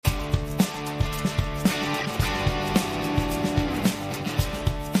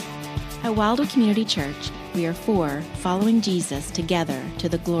At Wildwood Community Church, we are for following Jesus together to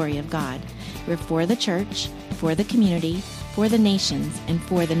the glory of God. We're for the church, for the community, for the nations, and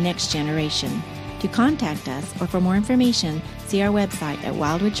for the next generation. To contact us or for more information, see our website at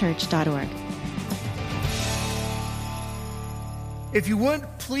wildwoodchurch.org. If you would,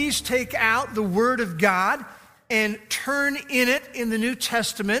 please take out the Word of God and turn in it in the New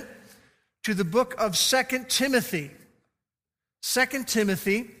Testament to the book of 2 Timothy. 2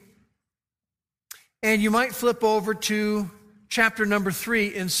 Timothy. And you might flip over to chapter number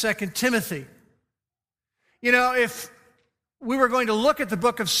 3 in 2 Timothy. You know, if we were going to look at the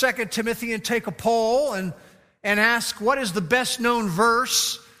book of 2 Timothy and take a poll and ask what is the best known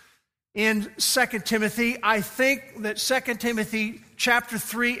verse in 2 Timothy, I think that 2 Timothy chapter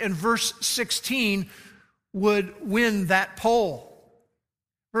 3 and verse 16 would win that poll.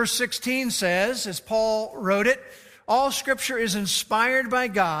 Verse 16 says, as Paul wrote it, all Scripture is inspired by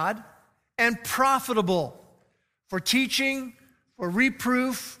God and profitable for teaching, for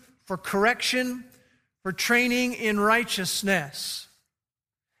reproof, for correction, for training in righteousness.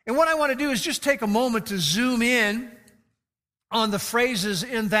 And what I want to do is just take a moment to zoom in on the phrases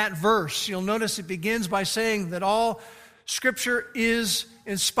in that verse. You'll notice it begins by saying that all Scripture is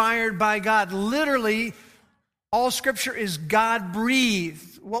inspired by God. Literally, all Scripture is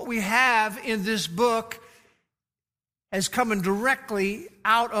God-breathed. What we have in this book has come directly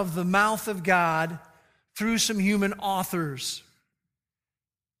out of the mouth of God through some human authors.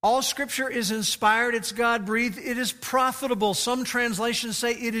 All Scripture is inspired, it's God-breathed, it is profitable. Some translations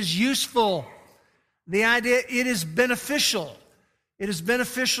say it is useful. The idea, it is beneficial. It is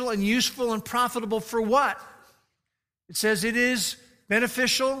beneficial and useful and profitable for what? It says it is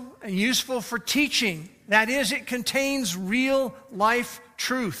beneficial and useful for teaching. That is, it contains real life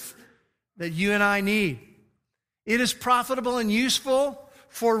truth that you and I need. It is profitable and useful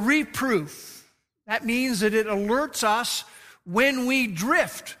for reproof. That means that it alerts us when we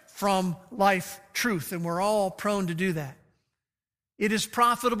drift from life truth, and we're all prone to do that. It is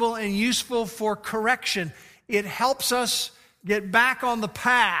profitable and useful for correction. It helps us get back on the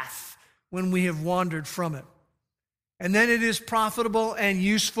path when we have wandered from it. And then it is profitable and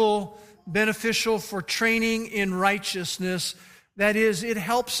useful, beneficial for training in righteousness. That is, it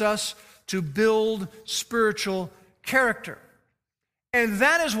helps us to build spiritual character. And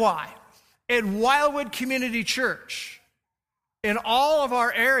that is why at Wildwood Community Church, in all of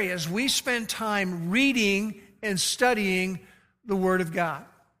our areas, we spend time reading and studying the Word of God.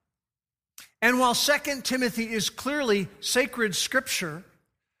 And while 2 Timothy is clearly sacred Scripture,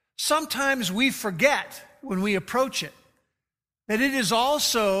 sometimes we forget when we approach it that it is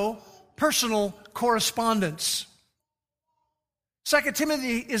also personal correspondence. 2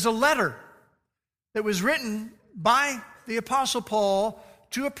 Timothy is a letter that was written by the Apostle Paul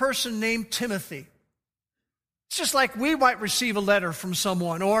to a person named Timothy. It's just like we might receive a letter from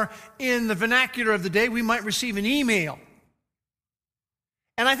someone, or in the vernacular of the day, we might receive an email.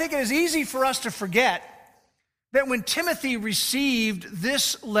 And I think it is easy for us to forget that when Timothy received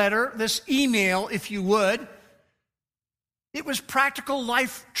this letter, this email, if you would, it was practical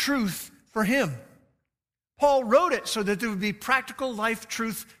life truth for him. Paul wrote it so that there would be practical life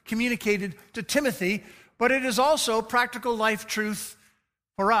truth communicated to Timothy, but it is also practical life truth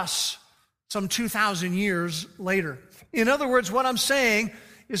for us some 2,000 years later. In other words, what I'm saying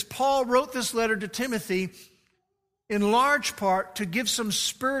is Paul wrote this letter to Timothy in large part to give some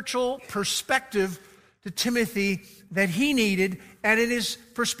spiritual perspective to Timothy that he needed, and it is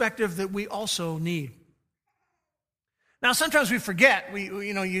perspective that we also need. Now, sometimes we forget.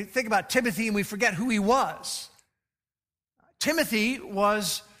 You think about Timothy and we forget who he was. Timothy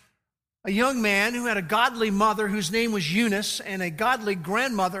was a young man who had a godly mother whose name was Eunice and a godly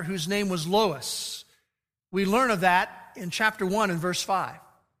grandmother whose name was Lois. We learn of that in chapter 1 and verse 5.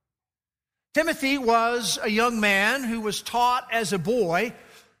 Timothy was a young man who was taught as a boy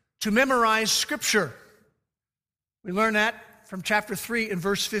to memorize Scripture. We learn that from chapter 3 and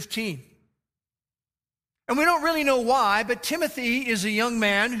verse 15. And we don't really know why, but Timothy is a young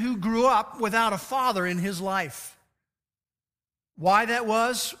man who grew up without a father in his life. Why that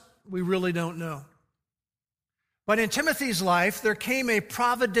was, we really don't know. But in Timothy's life, there came a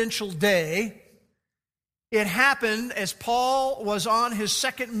providential day. It happened as Paul was on his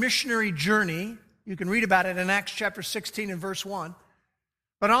second missionary journey. You can read about it in Acts chapter 16 and verse 1.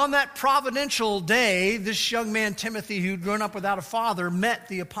 But on that providential day, this young man, Timothy, who'd grown up without a father, met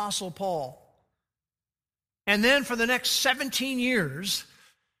the Apostle Paul. And then for the next 17 years,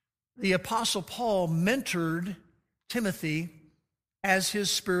 the Apostle Paul mentored Timothy as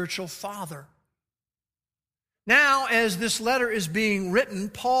his spiritual father. Now, as this letter is being written,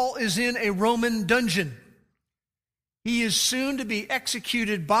 Paul is in a Roman dungeon. He is soon to be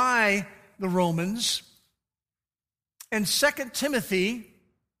executed by the Romans. And 2 Timothy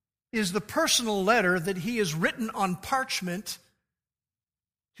is the personal letter that he has written on parchment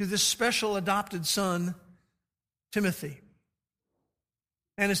to this special adopted son, Timothy.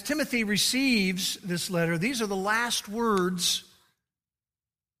 And as Timothy receives this letter, these are the last words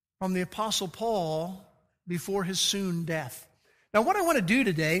from the Apostle Paul before his soon death. Now, what I want to do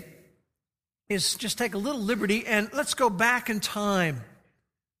today is just take a little liberty and let's go back in time.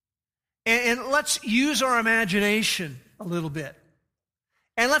 And let's use our imagination a little bit.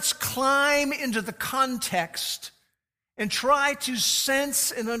 And let's climb into the context and try to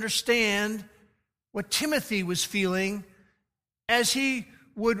sense and understand what Timothy was feeling as he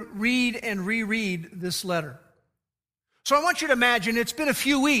would read and reread this letter. So I want you to imagine it's been a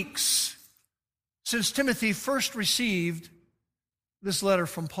few weeks since Timothy first received this letter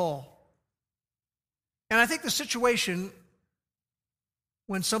from Paul. And I think the situation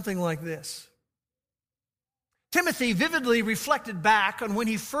went something like this. Timothy vividly reflected back on when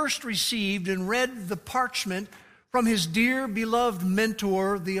he first received and read the parchment from his dear, beloved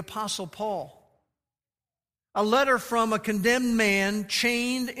mentor, the Apostle Paul. A letter from a condemned man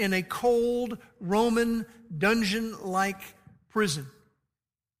chained in a cold Roman dungeon-like prison.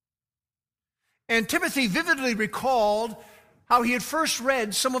 And Timothy vividly recalled how he had first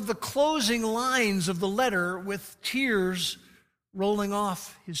read some of the closing lines of the letter with tears rolling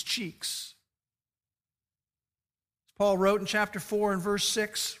off his cheeks. Paul wrote in chapter 4 and verse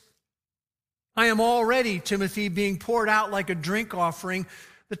 6, I am already, Timothy, being poured out like a drink offering.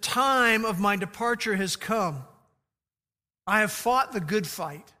 The time of my departure has come. I have fought the good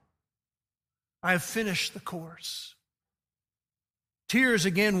fight. I have finished the course. Tears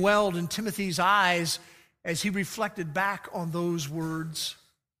again welled in Timothy's eyes as he reflected back on those words.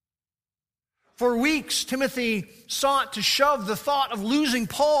 For weeks, Timothy sought to shove the thought of losing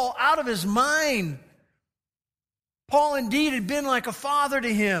Paul out of his mind. Paul indeed had been like a father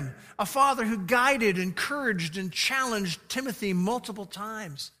to him, a father who guided, encouraged, and challenged Timothy multiple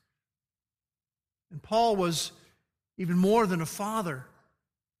times. And Paul was even more than a father.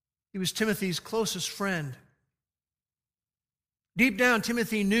 He was Timothy's closest friend. Deep down,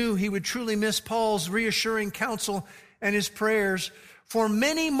 Timothy knew he would truly miss Paul's reassuring counsel and his prayers. For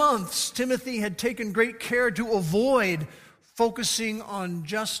many months, Timothy had taken great care to avoid focusing on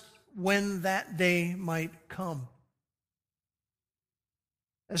just when that day might come.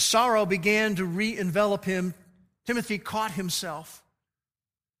 As sorrow began to re-envelop him, Timothy caught himself.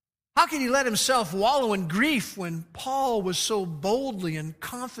 How can he let himself wallow in grief when Paul was so boldly and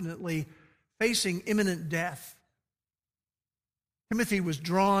confidently facing imminent death? Timothy was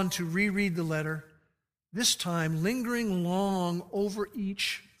drawn to reread the letter, this time lingering long over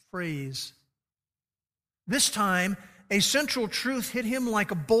each phrase. This time, a central truth hit him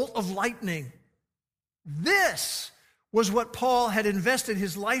like a bolt of lightning. This was what Paul had invested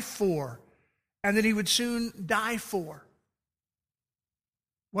his life for, and that he would soon die for.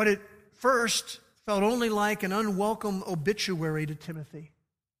 What at first felt only like an unwelcome obituary to Timothy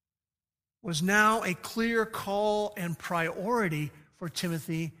was now a clear call and priority for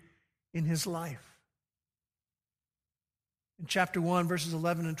Timothy in his life. In chapter 1, verses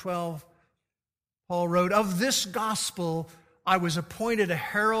 11 and 12, Paul wrote, Of this gospel I was appointed a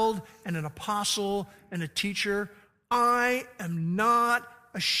herald and an apostle and a teacher. I am not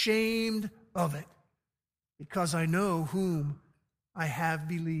ashamed of it, because I know whom I have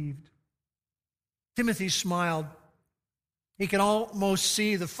believed. Timothy smiled. He could almost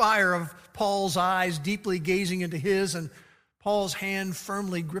see the fire of Paul's eyes deeply gazing into his, and Paul's hand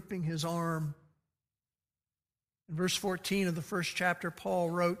firmly gripping his arm. In verse 14 of the first chapter, Paul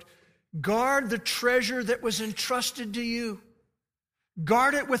wrote, Guard the treasure that was entrusted to you.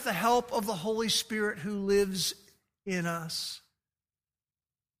 Guard it with the help of the Holy Spirit who lives in us.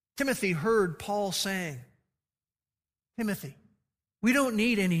 Timothy heard Paul saying, Timothy, we don't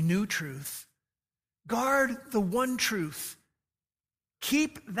need any new truth. Guard the one truth.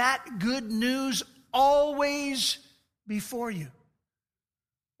 Keep that good news always before you.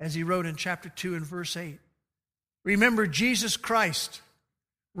 As he wrote in chapter 2 and verse 8, remember Jesus Christ,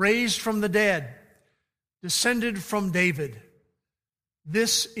 raised from the dead, descended from David.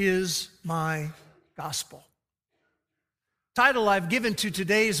 This is my gospel. Title I've given to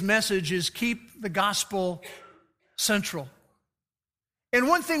today's message is Keep the Gospel Central. And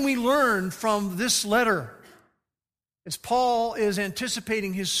one thing we learn from this letter, as Paul is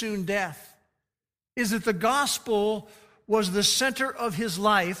anticipating his soon death, is that the gospel was the center of his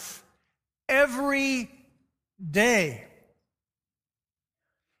life every day.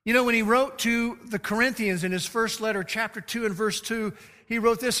 You know, when he wrote to the Corinthians in his first letter, chapter 2 and verse 2, he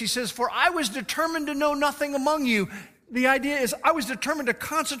wrote this. He says, "For I was determined to know nothing among you." The idea is I was determined to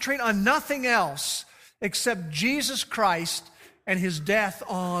concentrate on nothing else except Jesus Christ and his death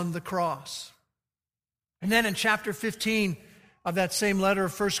on the cross. And then in chapter 15 of that same letter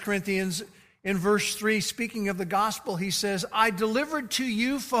of 1 Corinthians, in verse 3, speaking of the gospel, he says, "I delivered to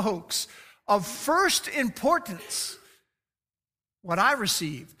you folks of first importance what I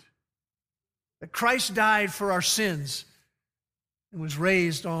received, that Christ died for our sins and was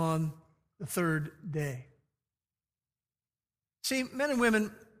raised on the third day." See, men and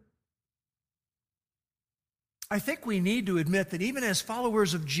women, I think we need to admit that even as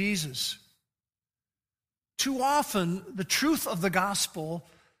followers of Jesus, too often the truth of the gospel,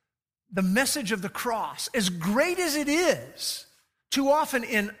 the message of the cross, as great as it is, too often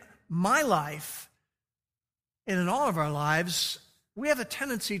in my life and in all of our lives, we have a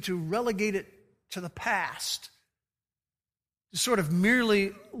tendency to relegate it to the past, to sort of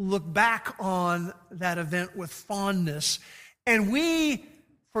merely look back on that event with fondness. And we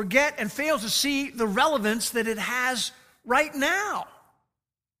forget and fail to see the relevance that it has right now,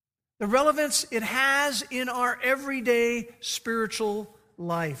 the relevance it has in our everyday spiritual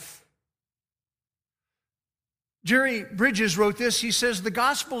life. Jerry Bridges wrote this. He says, "The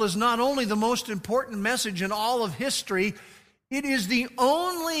gospel is not only the most important message in all of history, it is the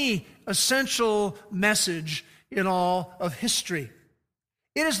only essential message in all of history.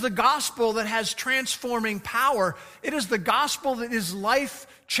 It is the gospel that has transforming power. It is the gospel that is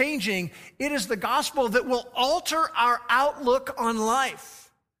life-changing. It is the gospel that will alter our outlook on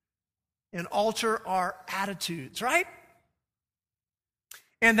life and alter our attitudes," right?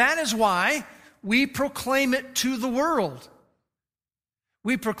 And that is why we proclaim it to the world.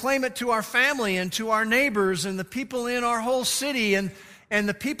 We proclaim it to our family and to our neighbors and the people in our whole city and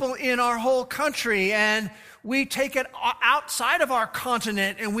the people in our whole country. And we take it outside of our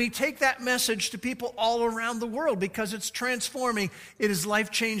continent and we take that message to people all around the world because it's transforming, it is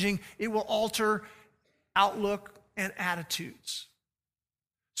life-changing, it will alter outlook and attitudes.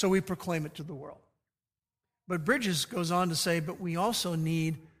 So we proclaim it to the world. But Bridges goes on to say, but we also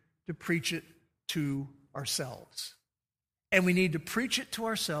need to preach it to ourselves. And we need to preach it to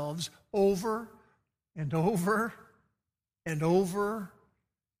ourselves over and over and over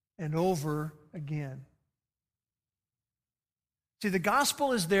and over again. See, the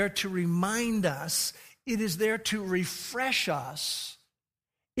gospel is there to remind us. It is there to refresh us.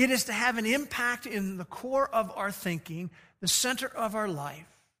 It is to have an impact in the core of our thinking, the center of our life.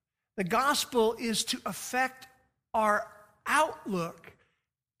 The gospel is to affect our outlook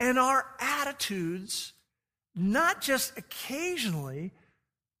and our attitudes, not just occasionally,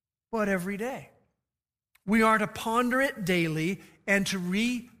 but every day. We are to ponder it daily and to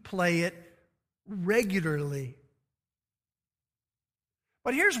replay it regularly.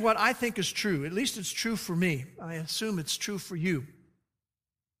 But here's what I think is true. At least it's true for me. I assume it's true for you.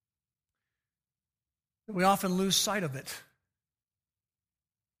 We often lose sight of it.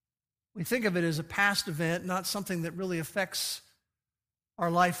 We think of it as a past event, not something that really affects our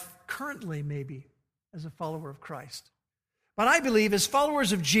life currently, maybe, as a follower of Christ. But I believe as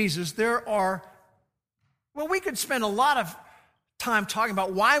followers of Jesus, we could spend a lot of time talking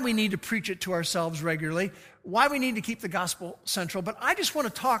about why we need to preach it to ourselves regularly, why we need to keep the gospel central. But I just want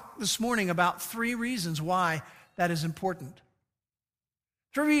to talk this morning about 3 reasons why that is important.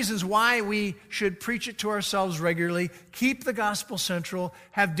 3 reasons why we should preach it to ourselves regularly, keep the gospel central,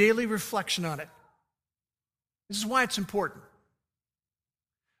 have daily reflection on it. This is why it's important.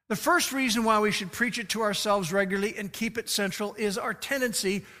 The first reason why we should preach it to ourselves regularly and keep it central is our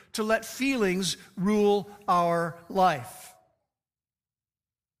tendency to let feelings rule our life.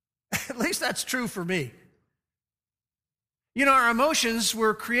 At least that's true for me. You know, our emotions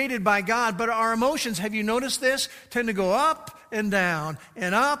were created by God, but our emotions, have you noticed this, tend to go up and down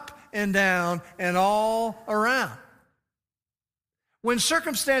and up and down and all around. When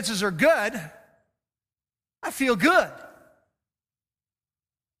circumstances are good, I feel good.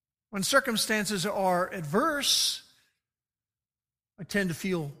 When circumstances are adverse, I tend to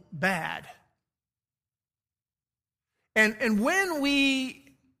feel bad. And when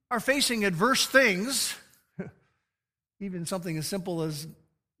we are facing adverse things, even something as simple as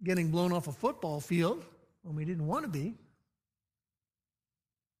getting blown off a football field when we didn't want to be,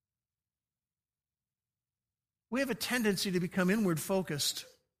 we have a tendency to become inward focused.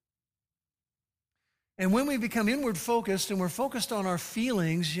 And when we become inward focused and we're focused on our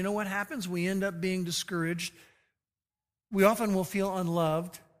feelings, you know what happens? We end up being discouraged. We often will feel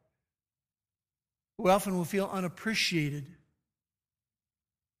unloved. who often will feel unappreciated.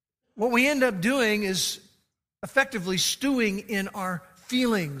 What we end up doing is effectively stewing in our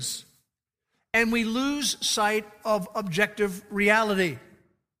feelings, and we lose sight of objective reality.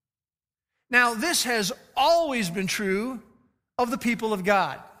 Now, this has always been true of the people of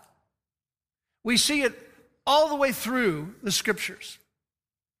God. We see it all the way through the Scriptures.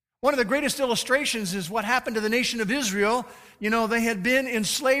 One of the greatest illustrations is what happened to the nation of Israel. You know, they had been in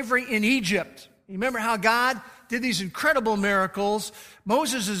slavery in Egypt. You remember how God did these incredible miracles.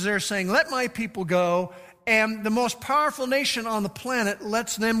 Moses is there saying, "Let my people go," and the most powerful nation on the planet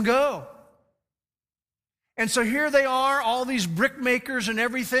lets them go. And so here they are, all these brick makers and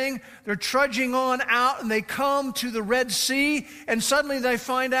everything. They're trudging on out, and they come to the Red Sea, and suddenly they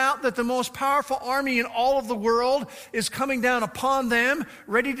find out that the most powerful army in all of the world is coming down upon them,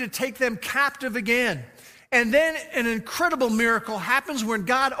 ready to take them captive again. And then an incredible miracle happens when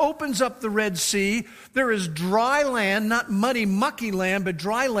God opens up the Red Sea. There is dry land, not muddy, mucky land, but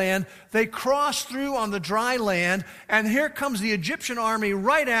dry land. They cross through on the dry land, and here comes the Egyptian army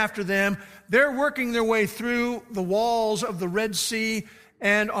right after them. They're working their way through the walls of the Red Sea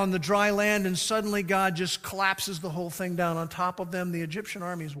and on the dry land, and suddenly God just collapses the whole thing down on top of them. The Egyptian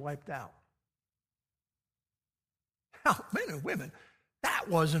army is wiped out. Now, men and women, that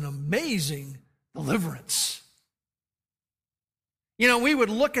was an amazing deliverance. You know, we would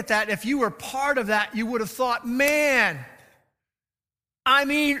look at that. If you were part of that, you would have thought, man, I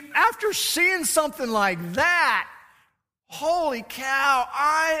mean, after seeing something like that, holy cow,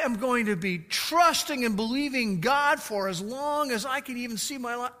 I am going to be trusting and believing God for as long as I can even see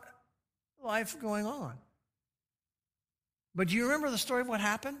my life going on. But do you remember the story of what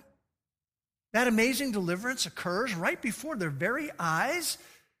happened? That amazing deliverance occurs right before their very eyes.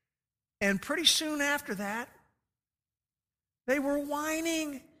 And pretty soon after that, they were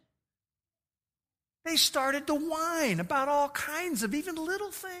whining. They started to whine about all kinds of even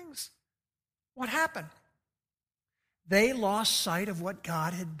little things. What happened? They lost sight of what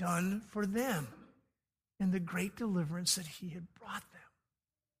God had done for them and the great deliverance that He had brought them.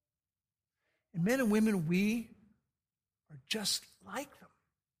 And men and women, we are just like them.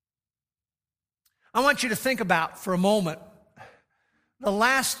 I want you to think about for a moment the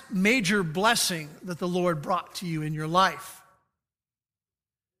last major blessing that the Lord brought to you in your life.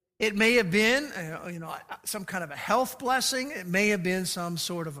 It may have been, some kind of a health blessing. It may have been some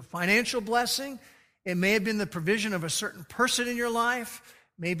sort of a financial blessing. It may have been the provision of a certain person in your life,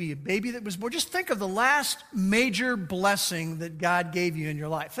 maybe a baby that was born. Just think of the last major blessing that God gave you in your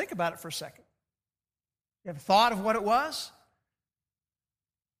life. Think about it for a second. You have a thought of what it was?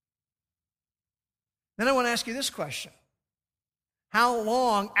 Then I want to ask you this question. How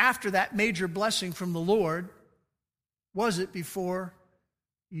long after that major blessing from the Lord was it before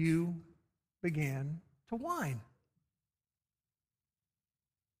you began to whine?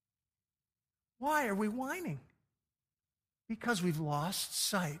 Why are we whining? Because we've lost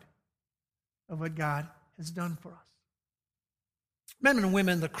sight of what God has done for us. Men and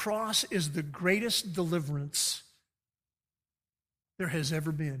women, the cross is the greatest deliverance there has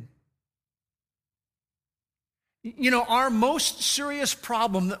ever been. You know, our most serious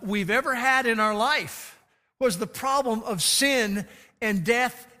problem that we've ever had in our life was the problem of sin and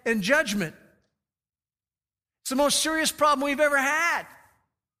death and judgment. It's the most serious problem we've ever had.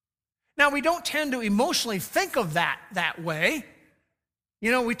 Now, we don't tend to emotionally think of that way.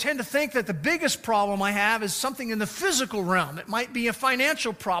 You know, we tend to think that the biggest problem I have is something in the physical realm. It might be a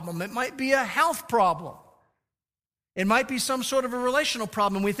financial problem. It might be a health problem. It might be some sort of a relational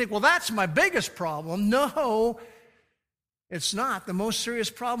problem. We think, well, that's my biggest problem. No, it's not. The most serious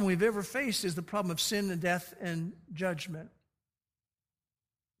problem we've ever faced is the problem of sin and death and judgment.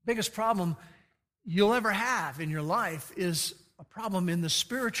 The biggest problem you'll ever have in your life is a problem in the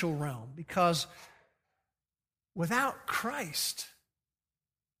spiritual realm, because without Christ,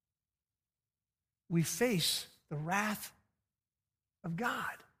 we face the wrath of God.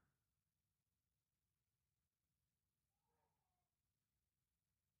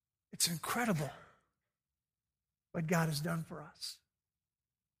 It's incredible what God has done for us.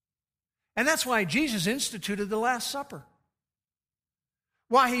 And that's why Jesus instituted the Last Supper.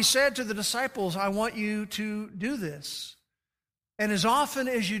 Why He said to the disciples, I want you to do this. And as often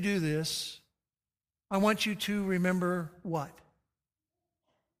as you do this, I want you to remember what?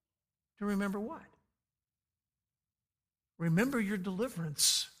 To remember what? Remember your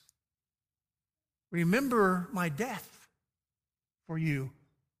deliverance. Remember my death for you.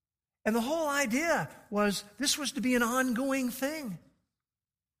 And the whole idea was this was to be an ongoing thing.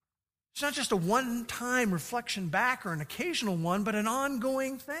 It's not just a one-time reflection back or an occasional one, but an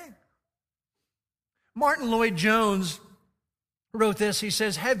ongoing thing. Martin Lloyd-Jones wrote this. He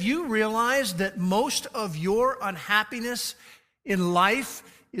says, have you realized that most of your unhappiness in life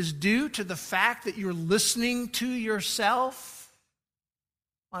is due to the fact that you're listening to yourself?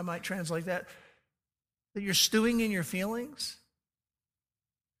 I might translate that you're stewing in your feelings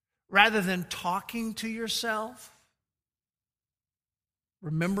rather than talking to yourself,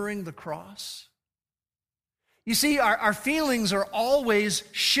 remembering the cross. You see, our feelings are always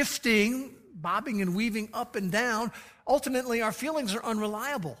shifting, bobbing and weaving up and down. Ultimately, our feelings are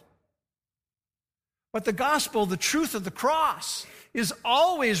unreliable. But the gospel, the truth of the cross, is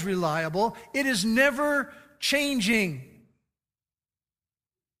always reliable. It is never changing.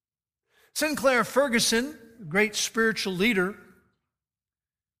 Sinclair Ferguson, a great spiritual leader,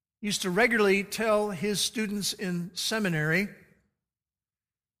 used to regularly tell his students in seminary,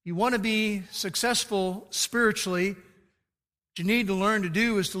 you want to be successful spiritually, what you need to learn to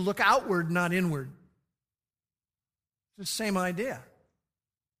do is to look outward, not inward. It's the same idea.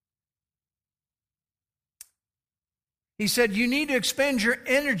 He said, you need to expend your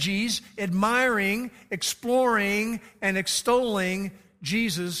energies admiring, exploring, and extolling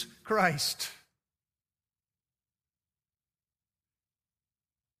Jesus Christ.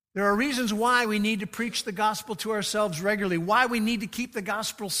 There are reasons why we need to preach the gospel to ourselves regularly, why we need to keep the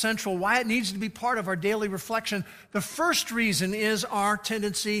gospel central, why it needs to be part of our daily reflection. The first reason is our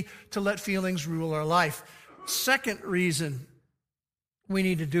tendency to let feelings rule our life. Second reason we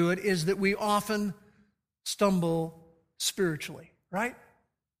need to do it is that we often stumble spiritually, right?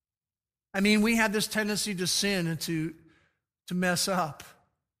 I mean, we have this tendency to sin and to mess up,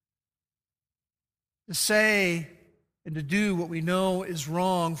 to say and to do what we know is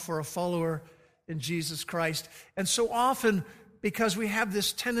wrong for a follower in Jesus Christ. And so often, because we have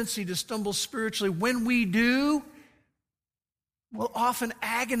this tendency to stumble spiritually, when we do, we'll often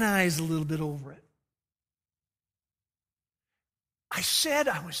agonize a little bit over it. I said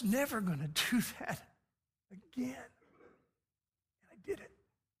I was never going to do that again. And I did it.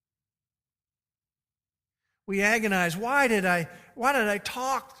 We agonize. Why did I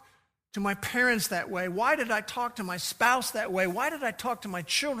talk to my parents that way? Why did I talk to my spouse that way? Why did I talk to my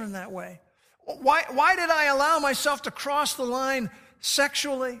children that way? Why did I allow myself to cross the line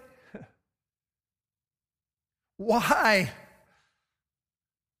sexually? Why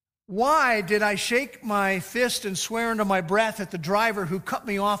did I shake my fist and swear under my breath at the driver who cut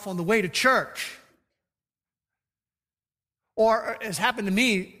me off on the way to church? Or, as happened to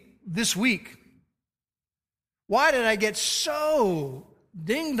me this week, why did I get so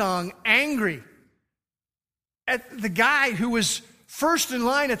ding-dong angry at the guy who was first in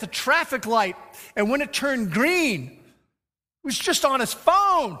line at the traffic light, and when it turned green, was just on his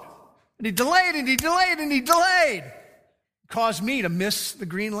phone, and he delayed and he delayed and he delayed. It caused me to miss the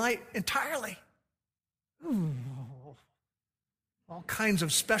green light entirely. Ooh, all kinds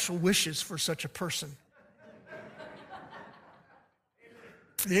of special wishes for such a person.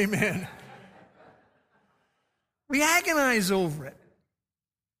 Amen. We agonize over it.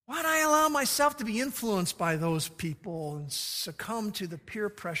 Why did I allow myself to be influenced by those people and succumb to the peer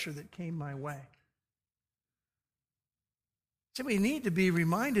pressure that came my way? So we need to be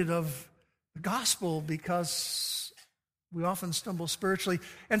reminded of the gospel because we often stumble spiritually.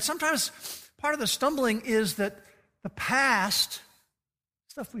 And sometimes part of the stumbling is that the past,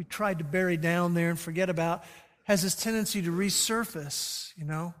 stuff we tried to bury down there and forget about, has this tendency to resurface, you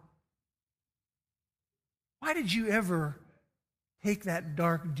know. Why did you ever take that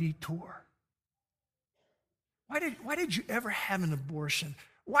dark detour? Why did you ever have an abortion?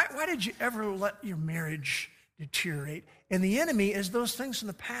 Why did you ever let your marriage deteriorate? And the enemy, as those things in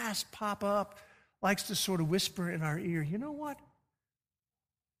the past pop up, likes to sort of whisper in our ear, you know what?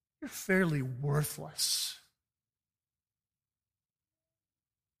 You're fairly worthless.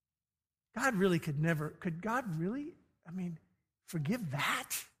 Could God really, forgive that?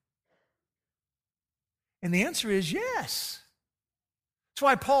 And the answer is yes. That's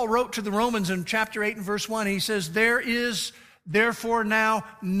why Paul wrote to the Romans in chapter 8 and verse 1. He says, there is therefore now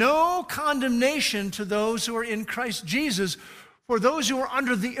no condemnation to those who are in Christ Jesus, for those who are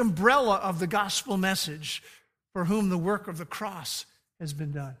under the umbrella of the gospel message, for whom the work of the cross has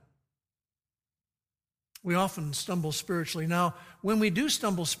been done. We often stumble spiritually. Now, when we do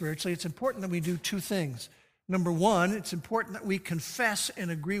stumble spiritually, it's important that we do two things. Number one, it's important that we confess and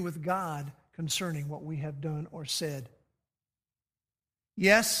agree with God concerning what we have done or said.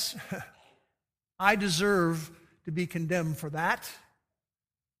 Yes, I deserve to be condemned for that,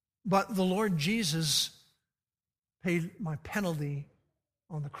 but the Lord Jesus paid my penalty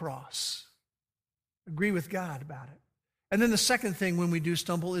on the cross. Agree with God about it. And then the second thing when we do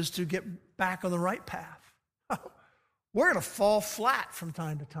stumble is to get back on the right path. We're going to fall flat from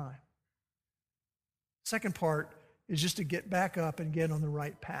time to time. Second part is just to get back up and get on the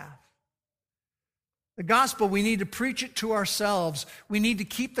right path. The gospel, we need to preach it to ourselves. We need to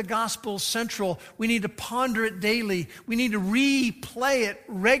keep the gospel central. We need to ponder it daily. We need to replay it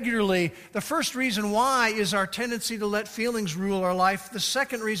regularly. The first reason why is our tendency to let feelings rule our life. The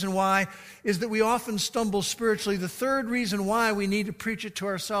second reason why is that we often stumble spiritually. The third reason why we need to preach it to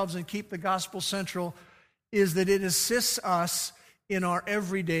ourselves and keep the gospel central is that it assists us in our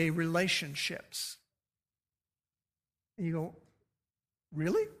everyday relationships. And you go,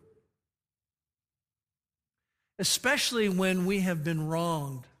 really? Especially when we have been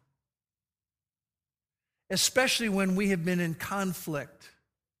wronged. Especially when we have been in conflict.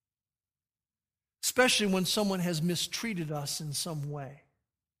 Especially when someone has mistreated us in some way.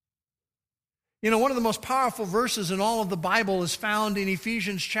 You know, one of the most powerful verses in all of the Bible is found in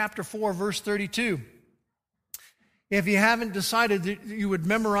Ephesians chapter 4, verse 32. If you haven't decided that you would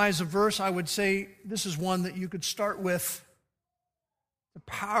memorize a verse, I would say this is one that you could start with. A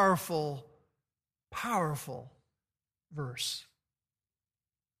powerful, powerful verse.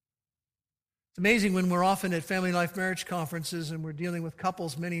 It's amazing when we're often at family life marriage conferences and we're dealing with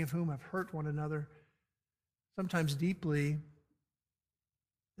couples, many of whom have hurt one another, sometimes deeply.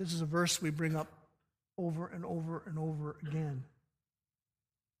 This is a verse we bring up over and over and over again.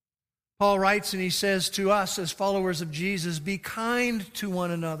 Paul writes and he says to us as followers of Jesus, be kind to one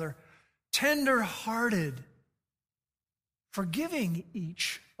another, tender-hearted, forgiving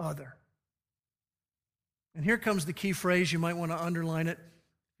each other. And here comes the key phrase. You might want to underline it.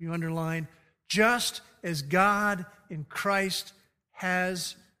 You underline, just as God in Christ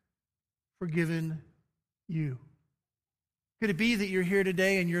has forgiven you. Could it be that you're here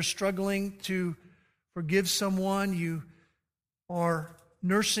today and you're struggling to forgive someone? You are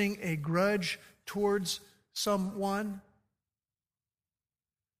nursing a grudge towards someone?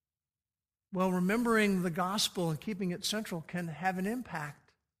 Well, remembering the gospel and keeping it central can have an impact.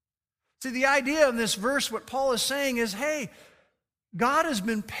 See, the idea of this verse, what Paul is saying is, hey, God has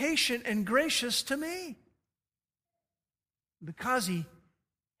been patient and gracious to me. Because he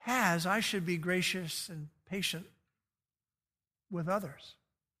has, I should be gracious and patient with others.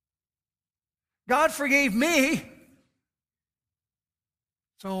 God forgave me,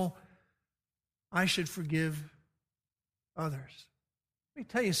 so I should forgive others. Let me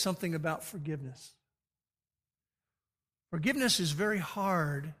tell you something about forgiveness. Forgiveness is very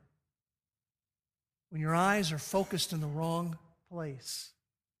hard when your eyes are focused in the wrong place.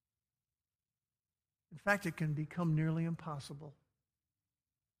 In fact, it can become nearly impossible.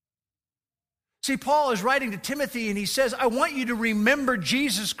 See, Paul is writing to Timothy and he says, I want you to remember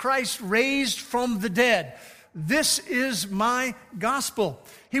Jesus Christ raised from the dead. This is my gospel.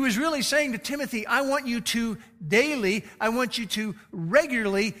 He was really saying to Timothy, I want you to daily, I want you to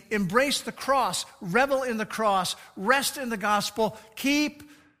regularly embrace the cross, revel in the cross, rest in the gospel, keep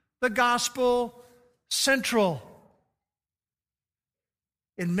the gospel central.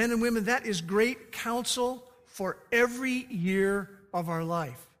 And men and women, that is great counsel for every year of our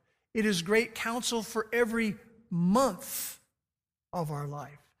life. It is great counsel for every month of our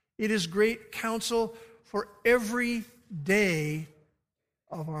life. It is great counsel for every day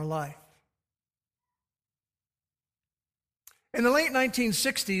of our life. In the late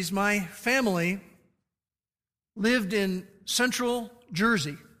 1960s, my family lived in central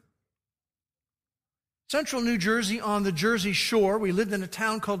Jersey. Central New Jersey on the Jersey Shore. We lived in a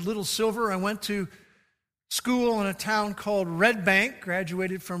town called Little Silver. I went to school in a town called Red Bank,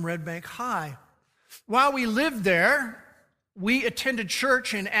 graduated from Red Bank High. While we lived there, we attended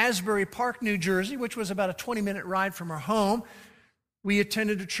church in Asbury Park, New Jersey, which was about a 20-minute ride from our home. We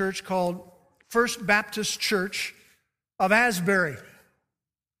attended a church called First Baptist Church of Asbury.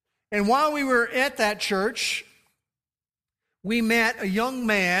 And while we were at that church, we met a young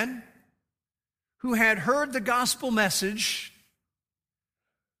man who had heard the gospel message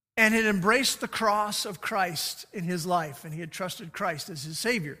and had embraced the cross of Christ in his life, and he had trusted Christ as his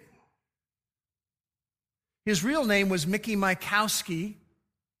Savior. His real name was Mickey Mykowski,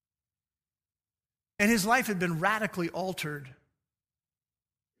 and his life had been radically altered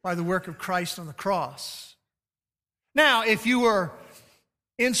by the work of Christ on the cross. Now, if you were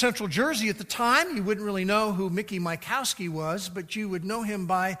in Central Jersey at the time, you wouldn't really know who Mickey Mykowski was, but you would know him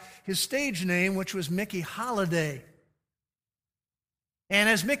by his stage name, which was Mickey Holiday. And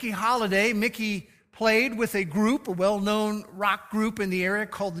as Mickey Holiday, Mickey played with a group, a well-known rock group in the area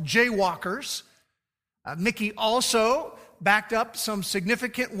called the Jaywalkers. Mickey also backed up some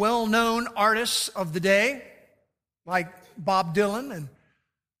significant, well-known artists of the day, like Bob Dylan and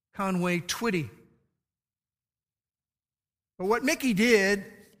Conway Twitty. But what Mickey did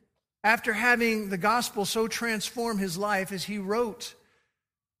after having the gospel so transform his life is he wrote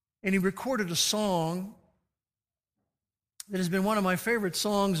and he recorded a song that has been one of my favorite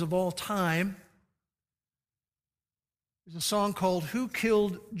songs of all time. It's a song called "Who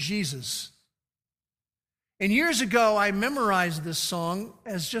Killed Jesus?" And years ago, I memorized this song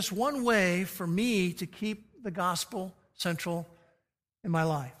as just one way for me to keep the gospel central in my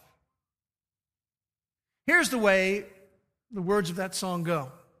life. Here's the way the words of that song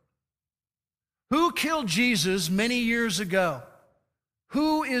go. Who killed Jesus many years ago?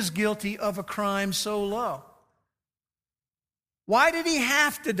 Who is guilty of a crime so low? Why did he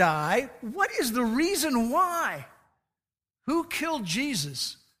have to die? What is the reason why? Who killed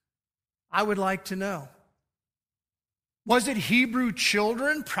Jesus? I would like to know. Was it Hebrew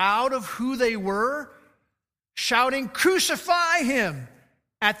children, proud of who they were, shouting, "Crucify him,"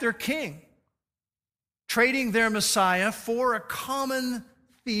 at their king, trading their Messiah for a common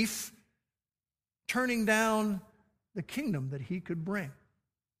thief, turning down the kingdom that he could bring?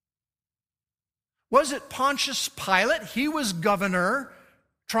 Was it Pontius Pilate? He was governor,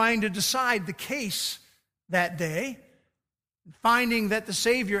 trying to decide the case that day, finding that the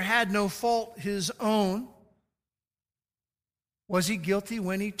Savior had no fault his own. Was he guilty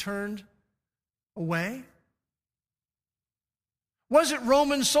when he turned away? Was it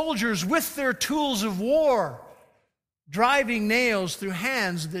Roman soldiers with their tools of war, driving nails through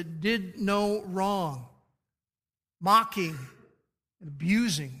hands that did no wrong, mocking and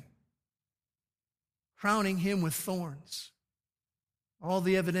abusing, crowning him with thorns? All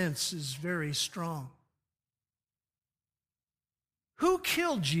the evidence is very strong. Who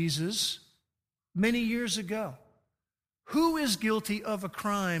killed Jesus many years ago? Who is guilty of a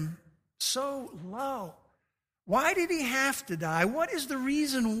crime so low? Why did he have to die? What is the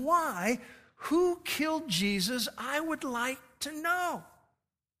reason why? Who killed Jesus? I would like to know.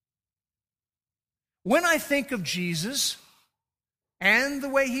 When I think of Jesus and the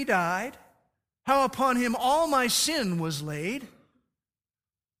way he died, how upon him all my sin was laid,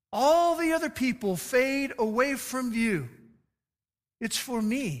 all the other people fade away from view. It's for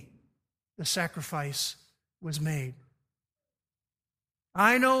me the sacrifice was made.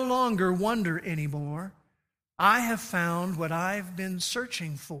 I no longer wonder anymore. I have found what I've been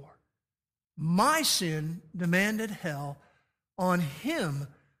searching for. My sin demanded hell. On him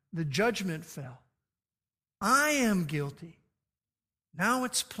the judgment fell. I am guilty. Now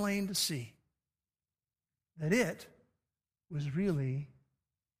it's plain to see that it was really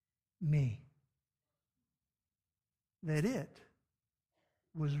me. That it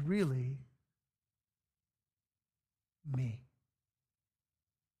was really me.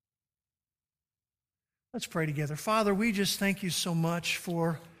 Let's pray together. Father, we just thank you so much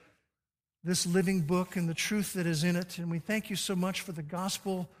for this living book and the truth that is in it. And we thank you so much for the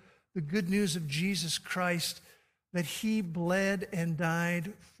gospel, the good news of Jesus Christ, that he bled and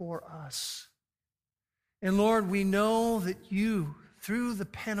died for us. And Lord, we know that you, through the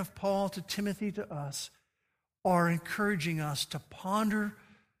pen of Paul to Timothy to us, are encouraging us to ponder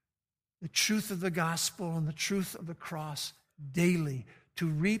the truth of the gospel and the truth of the cross daily, to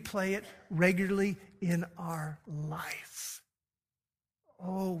replay it regularly in our life.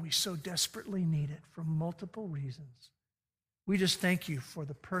 Oh, we so desperately need it for multiple reasons. We just thank you for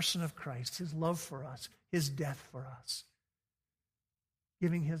the person of Christ, his love for us, his death for us,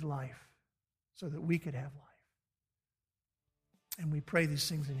 giving his life so that we could have life. And we pray these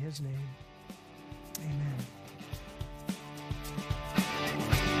things in his name. Amen.